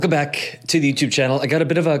Welcome back to the YouTube channel. I got a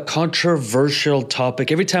bit of a controversial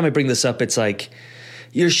topic. Every time I bring this up, it's like,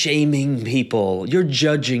 you're shaming people, you're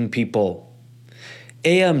judging people.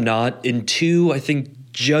 A, I'm not. And two, I think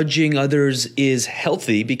judging others is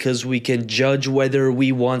healthy because we can judge whether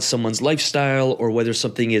we want someone's lifestyle or whether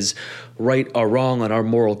something is right or wrong on our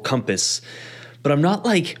moral compass. But I'm not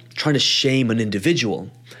like trying to shame an individual.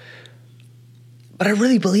 But I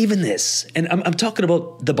really believe in this. And I'm talking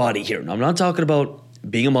about the body here. I'm not talking about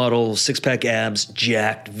being a model, six-pack abs,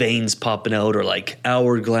 jacked, veins popping out, or like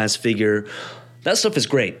hourglass figure. That stuff is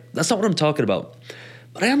great. That's not what I'm talking about.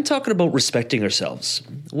 But I am talking about respecting ourselves.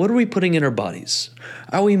 What are we putting in our bodies?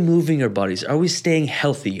 Are we moving our bodies? Are we staying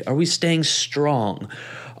healthy? Are we staying strong?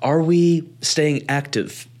 Are we staying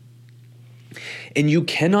active? And you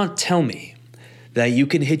cannot tell me that you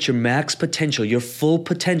can hit your max potential, your full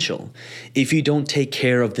potential, if you don't take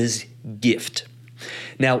care of this gift.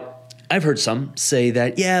 Now, I've heard some say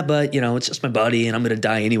that, yeah, but it's just my body and I'm going to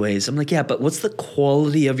die anyways. I'm like, yeah, but what's the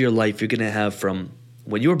quality of your life you're going to have from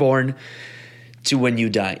when you were born to when you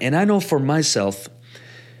die? And I know for myself,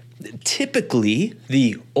 typically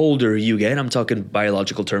the older you get, I'm talking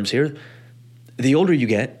biological terms here, the older you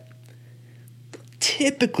get,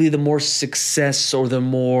 typically the more success or the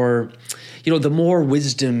more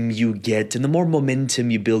wisdom you get and the more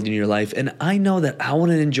momentum you build in your life. And I know that I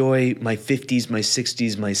want to enjoy my 50s, my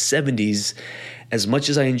 60s, my 70s as much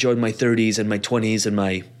as I enjoyed my 30s and my 20s and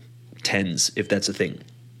my 10s, if that's a thing.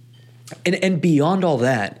 And beyond all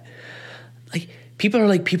that,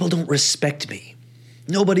 people don't respect me.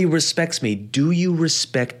 Nobody respects me. Do you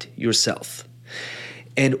respect yourself?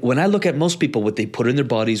 And when I look at most people, what they put in their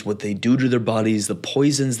bodies, what they do to their bodies, the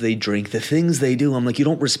poisons they drink, the things they do, I'm like, you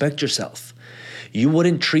don't respect yourself. You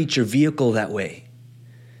wouldn't treat your vehicle that way.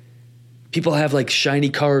 People have like shiny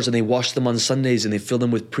cars and they wash them on Sundays and they fill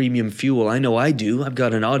them with premium fuel. I know I do. I've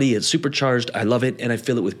got an Audi, it's supercharged. I love it. And I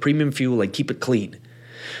fill it with premium fuel. I keep it clean.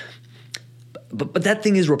 But that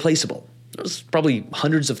thing is replaceable. There's probably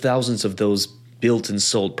hundreds of thousands of those built and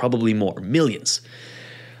sold, probably more, millions.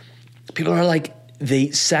 People are like,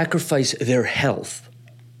 they sacrifice their health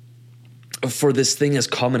for this thing as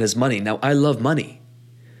common as money. Now, I love money.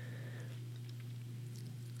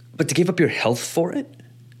 But to give up your health for it?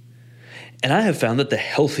 And I have found that the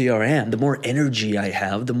healthier I am, the more energy I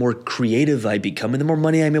have, the more creative I become, and the more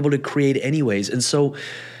money I'm able to create anyways. And so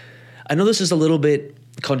I know this is a little bit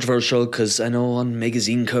controversial because I know on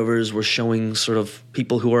magazine covers we're showing sort of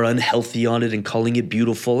people who are unhealthy on it and calling it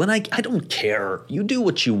beautiful. And I don't care. You do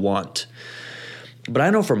what you want. But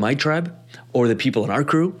I know for my tribe or the people in our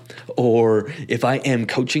crew, or if I am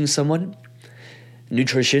coaching someone,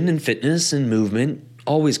 nutrition and fitness and movement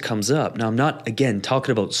always comes up. Now, I'm not, again,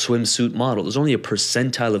 talking about swimsuit model. There's only a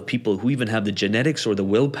percentile of people who even have the genetics or the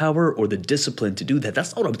willpower or the discipline to do that.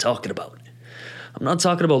 That's not what I'm talking about. I'm not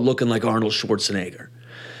talking about looking like Arnold Schwarzenegger.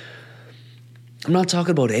 I'm not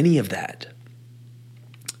talking about any of that.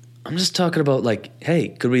 I'm just talking about like, hey,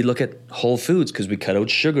 could we look at whole foods because we cut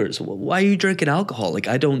out sugars? Why are you drinking alcohol? Like,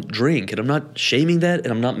 I don't drink, and I'm not shaming that,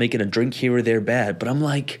 and I'm not making a drink here or there bad, but I'm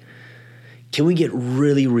like, can we get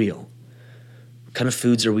really real? What kind of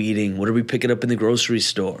foods are we eating? What are we picking up in the grocery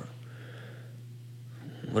store?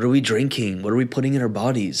 What are we drinking? What are we putting in our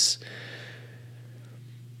bodies?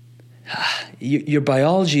 Your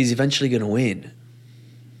biology is eventually going to win.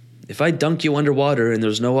 If I dunk you underwater and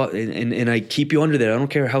there's no and I keep you under there, I don't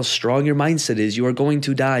care how strong your mindset is, you are going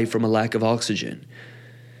to die from a lack of oxygen.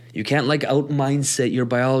 You can't out mindset your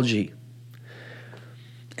biology.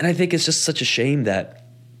 And I think it's just such a shame that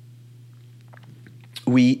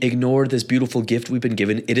we ignore this beautiful gift we've been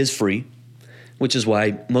given. It is free, which is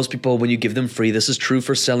why most people, when you give them free, this is true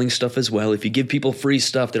for selling stuff as well. If you give people free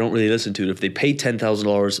stuff, they don't really listen to it. If they pay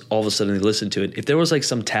 $10,000, all of a sudden they listen to it. If there was like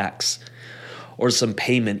some tax or some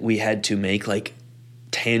payment we had to make, like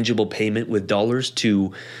tangible payment with dollars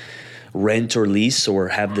to rent or lease or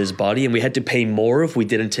have this body, and we had to pay more if we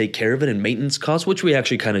didn't take care of it and maintenance costs, which we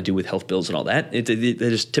actually kind of do with health bills and all that. They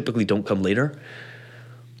just typically don't come later.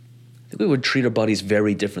 I think we would treat our bodies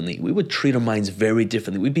very differently. We would treat our minds very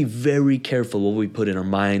differently. We'd be very careful what we put in our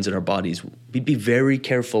minds and our bodies. We'd be very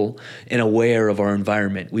careful and aware of our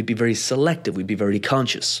environment. We'd be very selective. We'd be very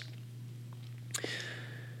conscious.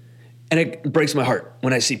 And it breaks my heart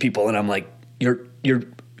when I see people and I'm like, you're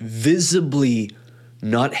visibly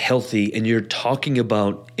not healthy and you're talking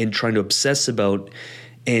about and trying to obsess about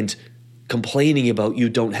and complaining about you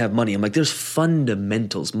don't have money. I'm like, there's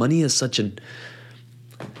fundamentals. Money is such an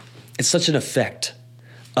effect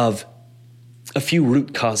of a few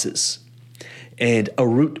root causes. And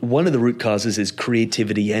one of the root causes is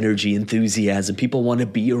creativity, energy, enthusiasm. People want to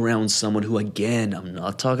be around someone who, again, I'm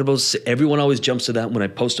not talking about, everyone always jumps to that when I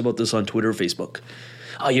post about this on Twitter or Facebook.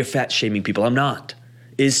 Oh, you're fat shaming people. I'm not.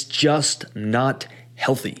 It's just not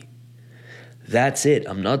healthy. That's it.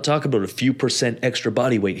 I'm not talking about a few percent extra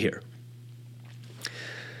body weight here.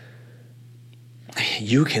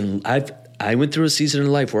 I went through a season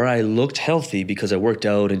in life where I looked healthy because I worked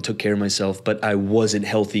out and took care of myself, but I wasn't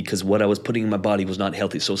healthy because what I was putting in my body was not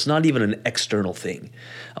healthy. So it's not even an external thing.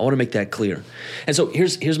 I want to make that clear. And so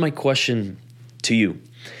here's my question to you.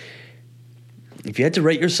 If you had to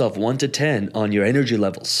rate yourself 1 to 10 on your energy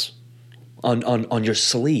levels, on your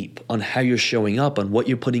sleep, on how you're showing up, on what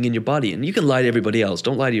you're putting in your body. And you can lie to everybody else.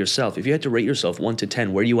 Don't lie to yourself. If you had to rate yourself 1 to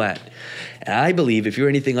 10, where are you at? And I believe if you're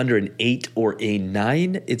anything under an 8 or a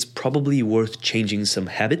 9, it's probably worth changing some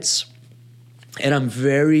habits. And I'm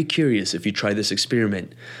very curious if you try this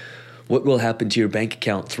experiment. What will happen to your bank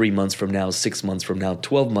account 3 months from now, 6 months from now,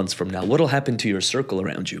 12 months from now? What will happen to your circle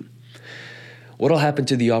around you? What will happen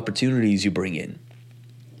to the opportunities you bring in?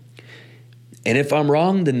 And if I'm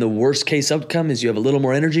wrong, then the worst case outcome is you have a little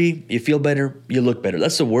more energy, you feel better, you look better.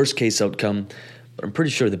 That's the worst case outcome. But I'm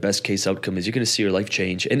pretty sure the best case outcome is you're going to see your life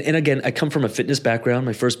change. And again, I come from a fitness background.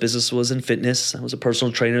 My first business was in fitness. I was a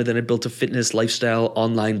personal trainer. Then I built a fitness lifestyle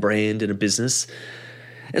online brand and a business.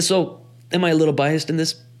 And so am I a little biased in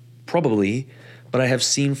this? Probably. But I have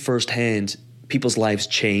seen firsthand people's lives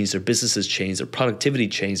change, their businesses change, their productivity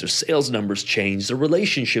change, their sales numbers change, their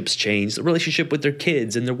relationships change, the relationship with their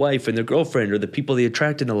kids and their wife and their girlfriend or the people they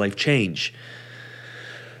attract in their life change.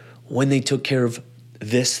 When they took care of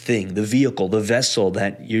this thing, the vehicle, the vessel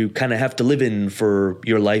that you kind of have to live in for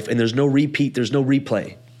your life, and there's no repeat, there's no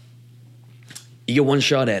replay. You get one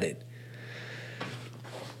shot at it.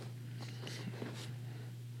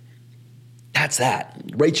 That's that.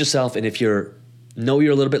 Rate yourself, and if you're a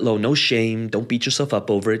little bit low, no shame. Don't beat yourself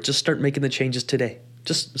up over it. Just start making the changes today.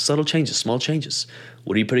 Just subtle changes, small changes.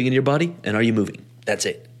 What are you putting in your body and are you moving? That's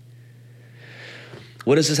it.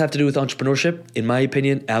 What does this have to do with entrepreneurship? In my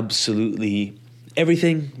opinion, absolutely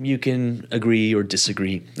everything. You can agree or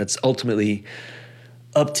disagree. That's ultimately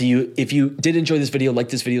up to you. If you did enjoy this video, like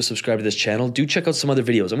this video, subscribe to this channel. Do check out some other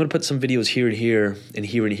videos. I'm going to put some videos here and here and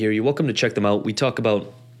here and here. You're welcome to check them out. We talk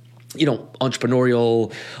about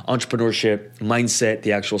entrepreneurship, mindset,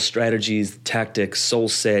 the actual strategies, tactics, soul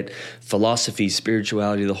set, philosophy,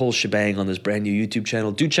 spirituality, the whole shebang on this brand new YouTube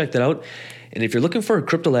channel. Do check that out. And if you're looking for a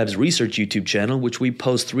Crypto Labs research YouTube channel, which we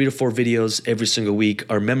post 3 to 4 videos every single week,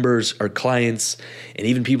 our members, our clients, and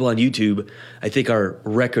even people on YouTube, I think our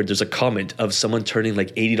record, there's a comment of someone turning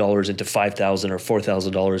like $80 into $5,000 or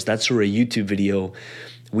 $4,000. That's for a YouTube video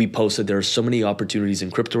we posted. There are so many opportunities in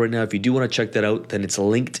crypto right now. If you do want to check that out, then it's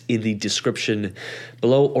linked in the description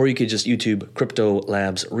below, or you could just YouTube Crypto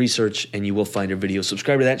Labs Research and you will find your video.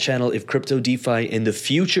 Subscribe to that channel if crypto, DeFi, and the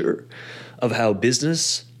future of how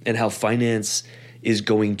business and how finance is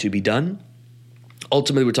going to be done.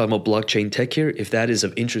 Ultimately, we're talking about blockchain tech here. If that is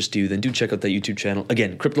of interest to you, then do check out that YouTube channel.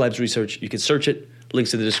 Again, Crypto Labs Research. You can search it.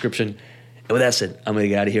 Links in the description. And with that said, I'm going to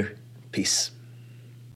get out of here. Peace.